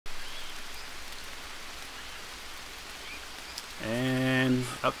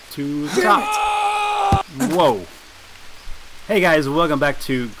up to the top. Whoa. Hey guys, welcome back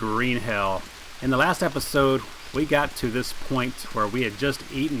to GREENHELL. In the last episode, we got to this point where we had just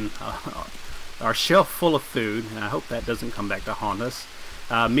eaten our shelf full of food, and I hope that doesn't come back to haunt us.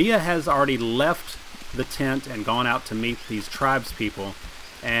 Mia has already left the tent and gone out to meet these tribespeople,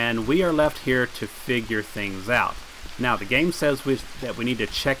 and we are left here to figure things out. Now, the game says that we need to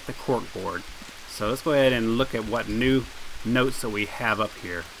check the corkboard, so let's go ahead and look at what new notes that we have up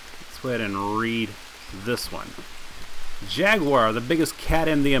here. Let's go ahead and read this one. Jaguar, the biggest cat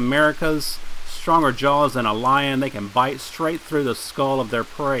in the Americas, stronger jaws than a lion. They can bite straight through the skull of their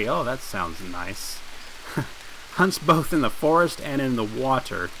prey. Oh, that sounds nice. Hunts both in the forest and in the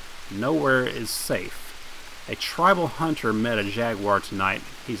water. Nowhere is safe. A tribal hunter met a jaguar tonight.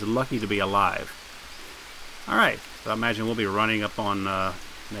 He's lucky to be alive. Alright, so I imagine we'll be running up on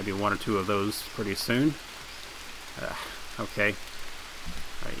maybe one or two of those pretty soon. Okay.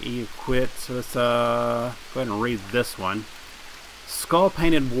 Alright, E-quit. So let's go ahead and read this one.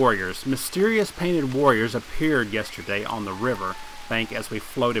 Skull-painted warriors. Mysterious painted warriors appeared yesterday on the river bank as we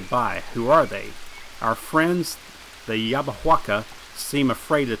floated by. Who are they? Our friends, the Yabahuaca, seem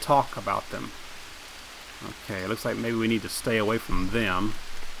afraid to talk about them. Okay, looks like maybe we need to stay away from them.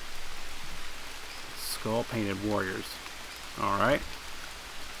 Skull-painted warriors. Alright.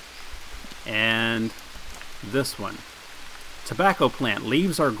 And this one. Tobacco plant.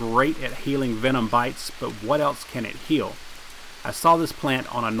 Leaves are great at healing venom bites, but what else can it heal? I saw this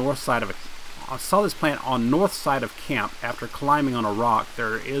plant on north side of camp after climbing on a rock.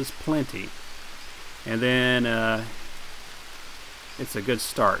 There is plenty. And then it's a good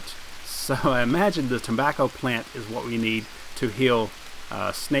start. So I imagine the tobacco plant is what we need to heal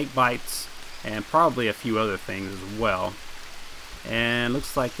snake bites and probably a few other things as well. And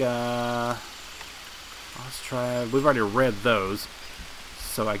looks like let's try. We've already read those,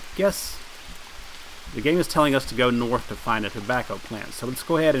 so I guess the game is telling us to go north to find a tobacco plant. So let's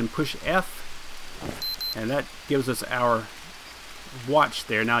go ahead and push F, and that gives us our watch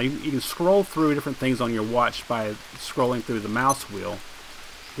there. Now you can scroll through different things on your watch by scrolling through the mouse wheel.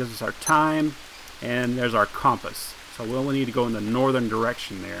 It gives us our time, and there's our compass. So we'll only need to go in the northern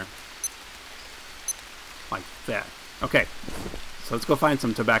direction there, like that. Okay, so let's go find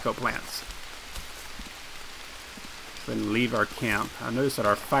some tobacco plants. Then leave our camp. I notice that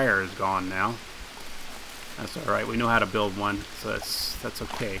our fire is gone now. That's alright, we know how to build one, so that's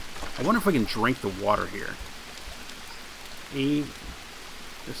okay. I wonder if we can drink the water here.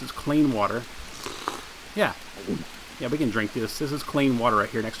 This is clean water. Yeah, we can drink this. This is clean water right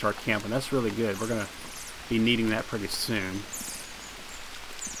here next to our camp, and that's really good. We're going to be needing that pretty soon.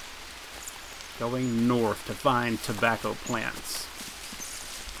 Going north to find tobacco plants.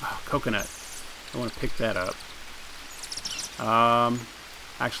 Oh, coconut. I want to pick that up.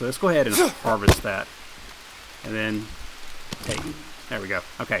 Actually, let's go ahead and harvest that. And then take. There we go.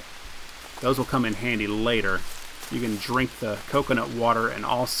 Okay. Those will come in handy later. You can drink the coconut water, and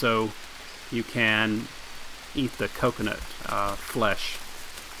also you can eat the coconut flesh.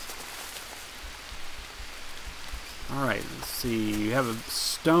 Alright, let's see. You have a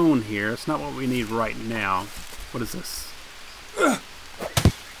stone here. It's not what we need right now. What is this?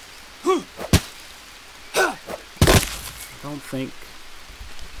 I don't think...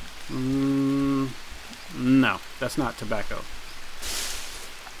 no, that's not tobacco.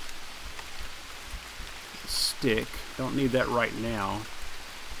 Stick. Don't need that right now.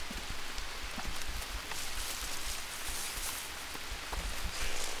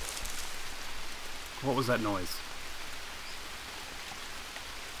 What was that noise?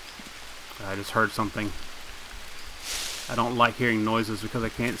 I just heard something. I don't like hearing noises because I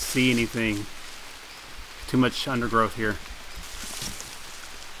can't see anything. Too much undergrowth here.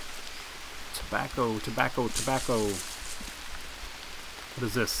 Tobacco, tobacco, tobacco. What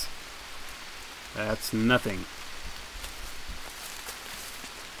is this? That's nothing.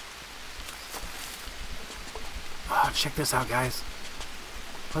 Oh, check this out, guys.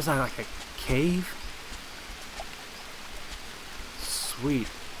 Was that like a cave? Sweet.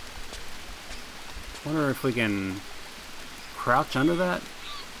 Wonder if we can crouch under that?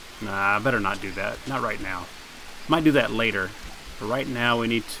 Nah, I better not do that. Not right now. Might do that later. But right now we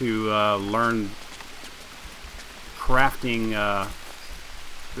need to learn crafting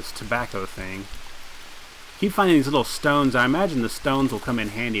this tobacco thing. Keep finding these little stones. I imagine the stones will come in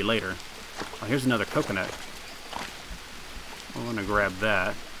handy later. Oh, here's another coconut. I want to grab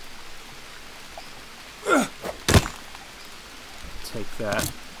that. Take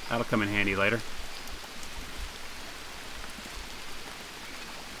that. That'll come in handy later.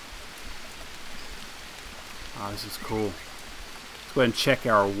 Oh, this is cool. Let's go ahead and check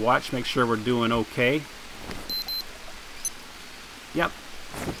our watch, make sure we're doing okay. Yep,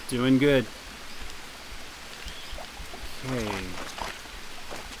 doing good. Okay.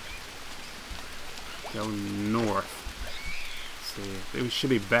 Go north. Let's see, we should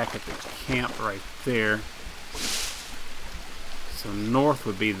be back at the camp right there. So north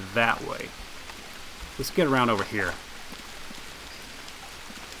would be that way. Let's get around over here.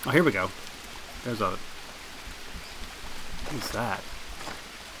 Oh, here we go. There's a... What's that?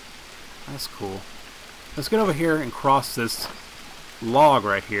 That's cool. Let's get over here and cross this log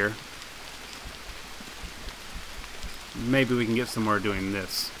right here. Maybe we can get somewhere doing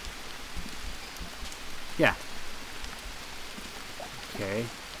this. Yeah. Okay.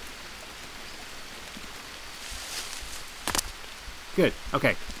 Good.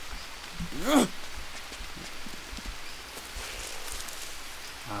 Okay.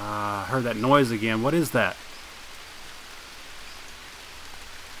 Heard that noise again. What is that?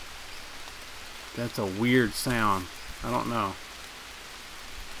 That's a weird sound. I don't know.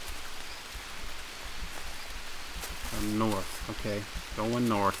 North. Okay. Going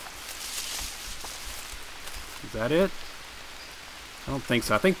north. Is that it? I don't think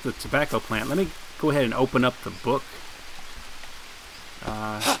so. I think the tobacco plant. Let me go ahead and open up the book.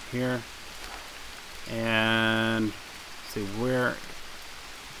 Here. And let's see where.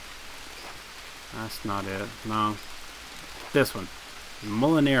 That's not it. No. This one.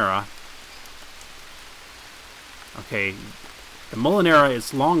 Molinera. Okay. The Molinera,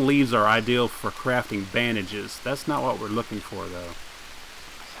 its long leaves are ideal for crafting bandages. That's not what we're looking for, though.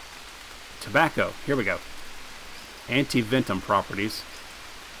 Tobacco. Here we go. Anti-ventum properties.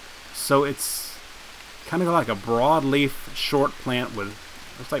 So it's kind of like a broadleaf short plant with,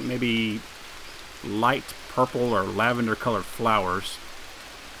 looks like maybe light purple or lavender colored flowers.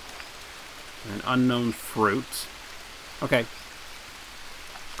 An unknown fruit. Okay.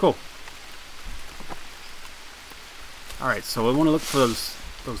 Cool. Alright, so we want to look for those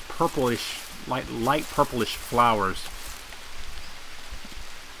purplish, light purplish flowers.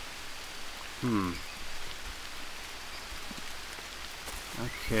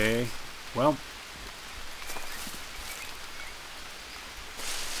 Okay. Well.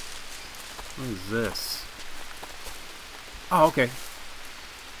 What is this? Oh, okay.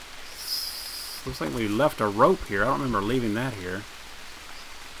 Looks like we left a rope here. I don't remember leaving that here.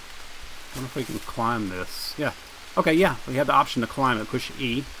 I wonder if we can climb this. Yeah. Okay, yeah. We have the option to climb it. Push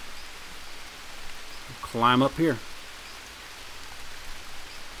E. Climb up here.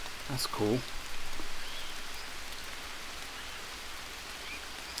 That's cool.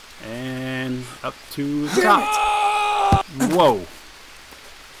 And up to the top. Whoa.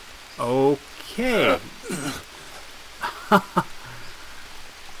 Okay.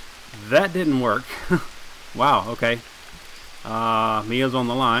 That didn't work. Wow, okay. Mia's on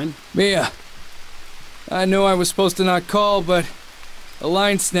the line. Mia. I knew I was supposed to not call, but a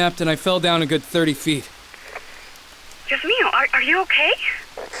line snapped and I fell down a good 30 feet. Dios mío, are you okay?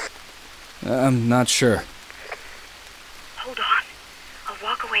 I'm not sure. Hold on. I'll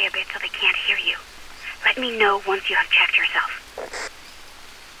walk away a bit so they can't hear you. Let me know once you have checked yourself.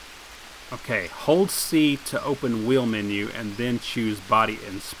 Okay, hold C to open wheel menu and then choose body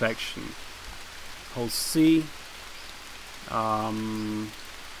inspection. Hold C.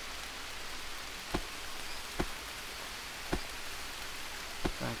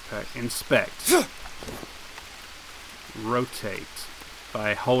 Backpack. Inspect. Rotate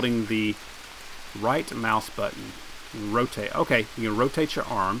by holding the right mouse button. Rotate. Okay, you can rotate your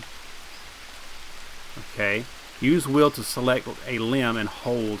arm. Okay. Use wheel to select a limb and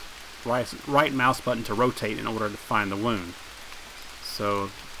hold right mouse button to rotate in order to find the wound.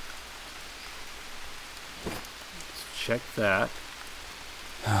 So let's check that.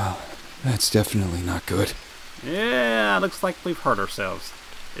 Oh, that's definitely not good. Yeah, looks like we've hurt ourselves.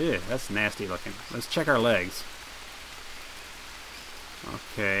 Ew, that's nasty looking. Let's check our legs.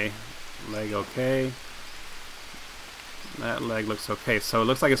 Okay, leg okay. That leg looks okay. So it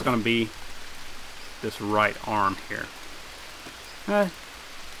looks like it's going to be this right arm here.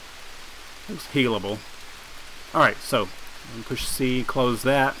 Looks healable. Alright, so push C, close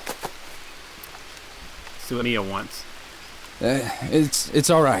that. See what Mia wants. It's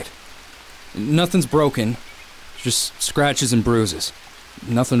alright. Nothing's broken. Just scratches and bruises.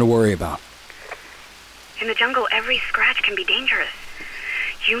 Nothing to worry about. In the jungle, every scratch can be dangerous.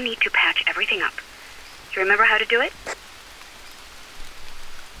 You need to patch everything up. Do you remember how to do it?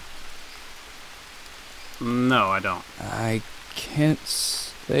 No, I don't. I can't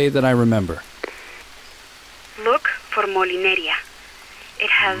say that I remember. Look for Molineria. It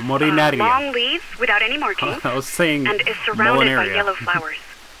has Morinaria. long leaves without any markings. I was saying and is surrounded by Molinaria. yellow flowers.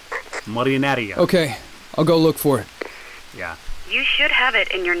 Morinaria. Okay, I'll go look for it. Yeah. You should have it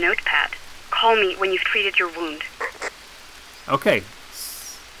in your notepad. Call me when you've treated your wound. Okay.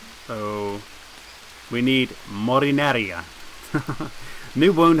 So we need Morinaria.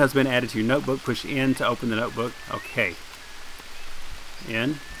 New wound has been added to your notebook. Push in to open the notebook. Okay.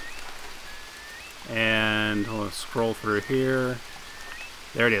 In. And we'll scroll through here.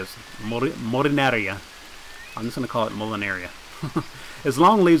 There it is. Morinaria. I'm just going to call it Molinaria. Its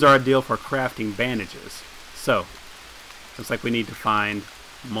long leaves are ideal for crafting bandages. So, looks like we need to find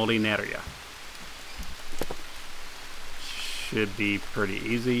Molinaria. Should be pretty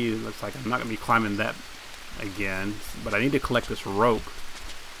easy. Looks like I'm not going to be climbing that again. But I need to collect this rope.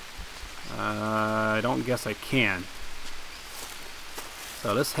 I don't guess I can.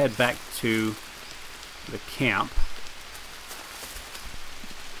 So let's head back to the camp.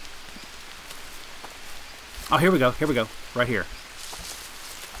 Oh, here we go. Here we go. Right here.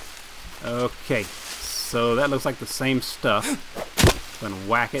 Okay. So that looks like the same stuff. Then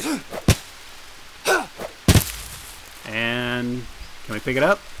whack it. And can we pick it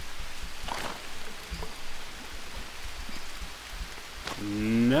up?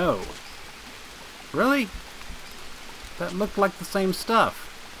 No. Really? That looked like the same stuff.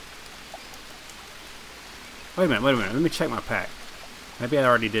 Wait a minute, wait a minute. Let me check my pack. Maybe I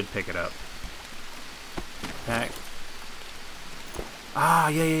already did pick it up. Pack. Ah,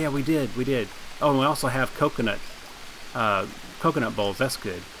 yeah, we did. Oh, and we also have coconut bowls. That's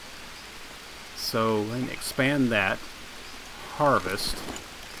good. So, let me expand that. Harvest.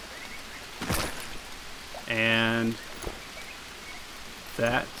 And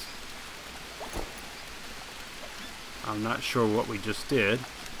that. I'm not sure what we just did.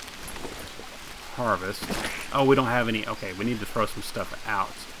 Harvest. Oh, we don't have any. Okay, we need to throw some stuff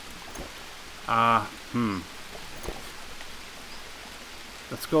out.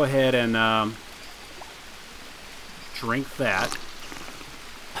 Let's go ahead and drink that.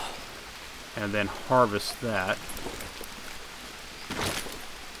 And then harvest that.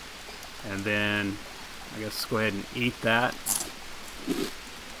 And then I guess go ahead and eat that.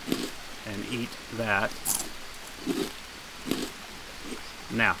 And eat that.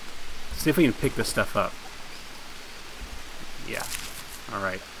 Now, see if we can pick this stuff up. Yeah.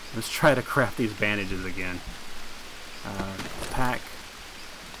 Alright. Let's try to craft these bandages again. Pack.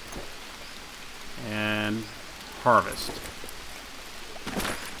 And harvest.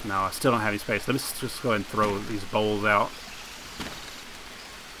 No, I still don't have any space. Let's just go ahead and throw these bowls out.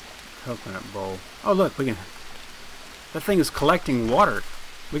 Coconut bowl. Oh, look, we can... That thing is collecting water.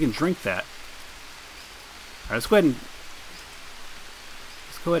 We can drink that. Alright, let's go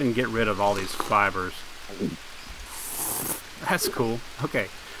ahead and get rid of all these fibers. That's cool. Okay.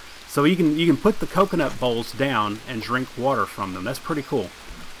 So you can put the coconut bowls down and drink water from them. That's pretty cool.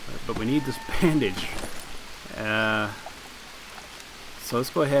 But we need this bandage. So let's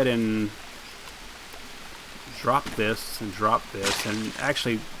go ahead and drop this and drop this. And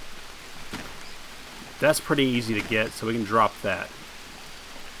actually, that's pretty easy to get, so we can drop that.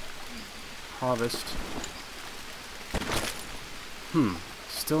 Harvest.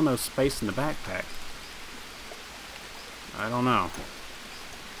 Still no space in the backpack. I don't know.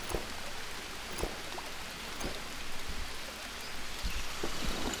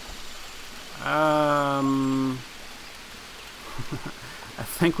 I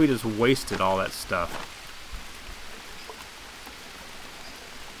think we just wasted all that stuff.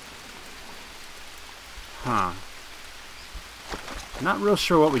 Huh. Not real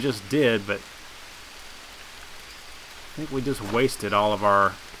sure what we just did, but I think we just wasted all of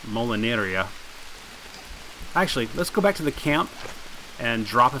our Molinaria. Actually, let's go back to the camp and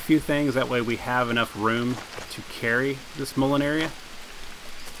drop a few things. That way we have enough room to carry this Molinaria.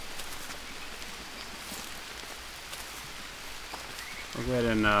 We'll go ahead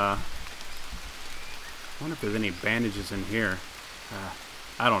and, I wonder if there's any bandages in here.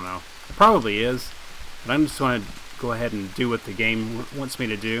 I don't know. There probably is. But I'm just going to go ahead and do what the game wants me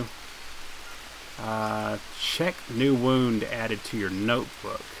to do. Check new wound added to your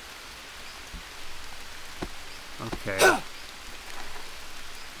notebook. Okay.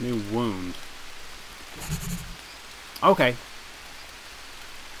 New wound. Okay.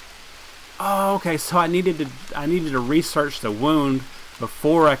 Oh, okay. So I needed to research the wound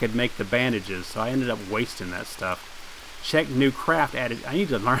before I could make the bandages. So I ended up wasting that stuff. Check new craft added. I need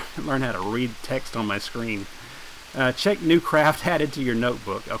to learn how to read text on my screen. Check new craft added to your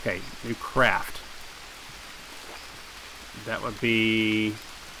notebook. Okay, new craft. That would be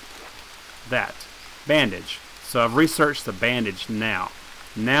that. Bandage. So I've researched the bandage now.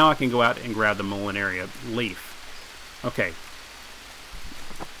 Now I can go out and grab the Molinaria leaf. Okay.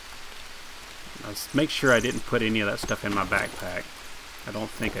 Let's make sure I didn't put any of that stuff in my backpack. I don't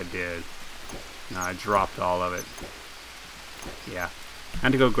think I did. No, I dropped all of it. Yeah. I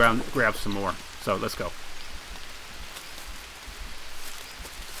had to go grab some more. So let's go.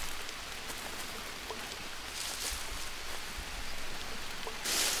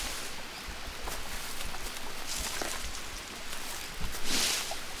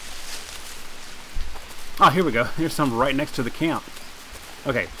 Oh, here we go. Here's some right next to the camp.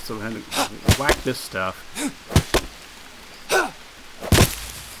 Okay, so we're going to whack this stuff.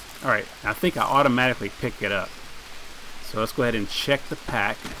 Alright, I think I automatically pick it up. So let's go ahead and check the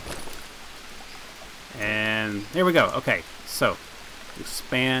pack. And there we go. Okay, so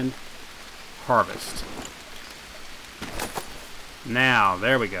expand, harvest. Now,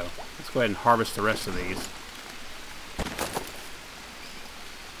 there we go. Let's go ahead and harvest the rest of these.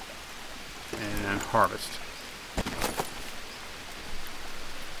 And harvest.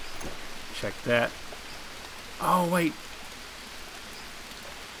 Check that. Oh, wait.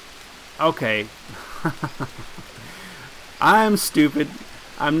 Okay. I'm stupid.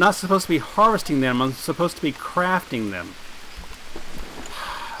 I'm not supposed to be harvesting them. I'm supposed to be crafting them.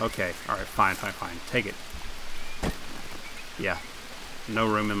 Okay. Alright, fine. Take it. Yeah. No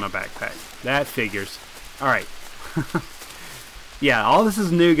room in my backpack. That figures. Alright. Yeah, all this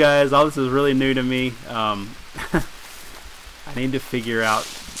is new, guys. All this is really new to me. I need to figure out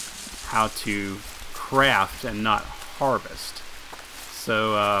how to craft and not harvest.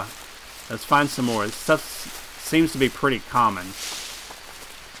 So, let's find some more. This stuff seems to be pretty common.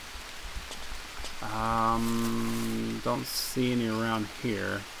 Don't see any around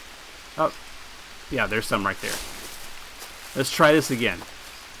here. Oh, yeah, there's some right there. Let's try this again.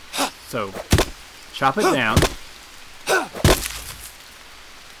 So, chop it down.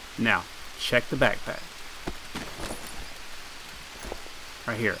 Now, check the backpack.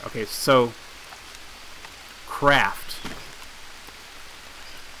 Right here. Okay, so craft.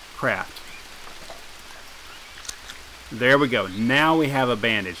 There we go. Now we have a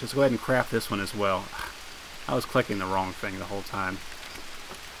bandage. Let's go ahead and craft this one as well. I was clicking the wrong thing the whole time.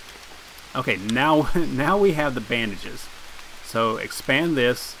 Okay, now we have the bandages. So expand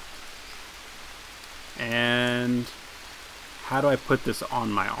this. And how do I put this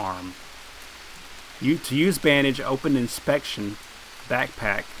on my arm? To use bandage, open inspection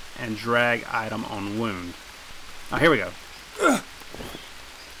backpack and drag item on wound. Oh, here we go.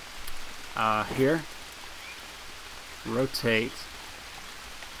 Here. Rotate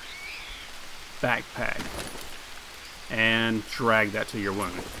backpack and drag that to your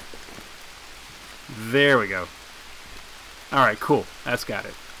wound. There we go. Alright, cool. That's got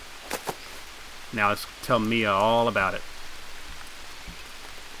it. Now let's tell Mia all about it.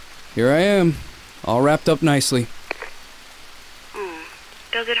 Here I am, all wrapped up nicely.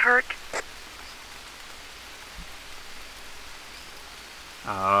 Does it hurt?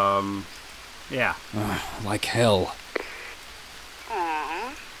 Yeah. Like hell.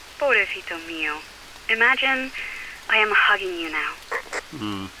 Aww, pobrecito mío. Imagine I am hugging you now.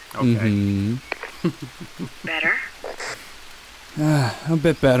 Okay. Better? A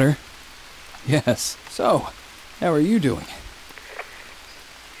bit better. Yes. So, how are you doing?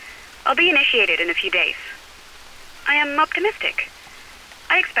 I'll be initiated in a few days. I am optimistic.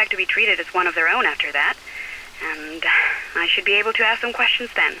 I expect to be treated as one of their own after that, and I should be able to ask some questions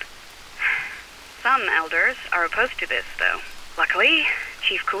then. Some elders are opposed to this, though. Luckily,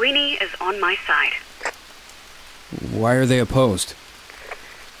 Chief Kuini is on my side. Why are they opposed?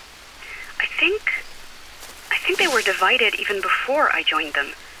 I think they were divided even before I joined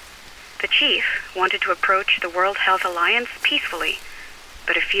them. The chief wanted to approach the World Health Alliance peacefully,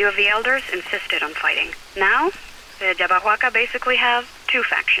 but a few of the elders insisted on fighting. Now, the Yabahuaca basically have two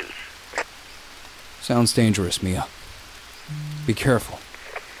factions. Sounds dangerous, Mia. Be careful.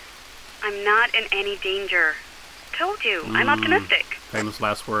 I'm not in any danger. Told you, I'm optimistic. Famous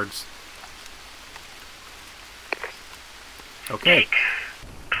last words. Okay. Jake,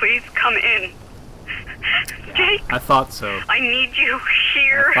 please come in. Jake, I thought so. I need you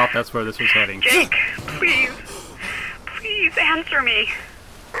here. I thought that's where this was heading. Jake, please answer me.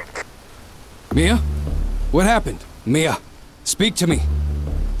 Mia? What happened? Mia, speak to me.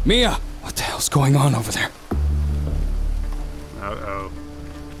 Mia! What the hell's going on over there? Uh-oh.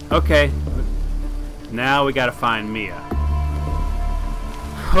 Okay. Now we gotta find Mia.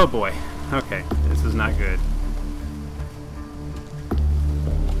 Oh boy. Okay. This is not good.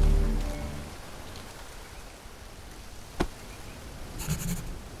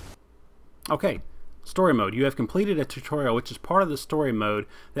 Okay. Story mode. You have completed a tutorial which is part of the story mode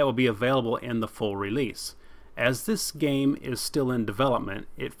that will be available in the full release. As this game is still in development,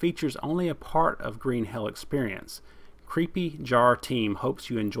 it features only a part of GREENHELL experience. Creepy Jar Team hopes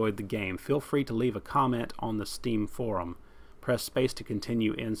you enjoyed the game. Feel free to leave a comment on the Steam forum. Press space to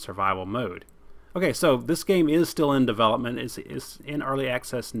continue in survival mode. Okay, so this game is still in development. It's in early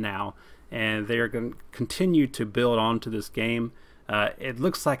access now, and they are going to continue to build onto this game. It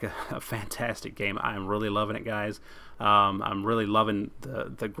looks like a fantastic game. I'm really loving it, guys. I'm really loving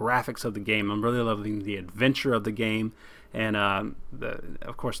the graphics of the game. I'm really loving the adventure of the game, and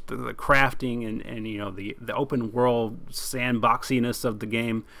of course the crafting and you know the open world sandboxiness of the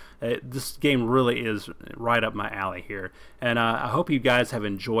game. This game really is right up my alley here, and I hope you guys have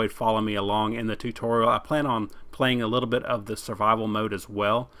enjoyed following me along in the tutorial. I plan on playing a little bit of the survival mode as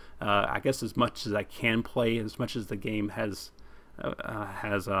well. I guess as much as I can play, as much as the game has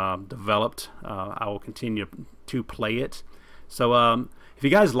developed, I will continue to play it. So if you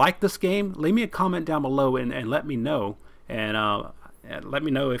guys like this game, leave me a comment down below and let me know, and let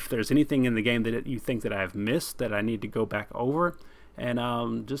me know if there's anything in the game that you think that I've missed that I need to go back over,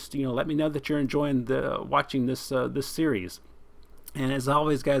 and just let me know that you're enjoying watching this this series. And as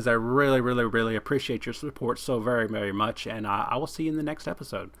always, guys, I really appreciate your support so very much, and I will see you in the next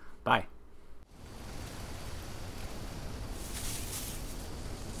episode. Bye.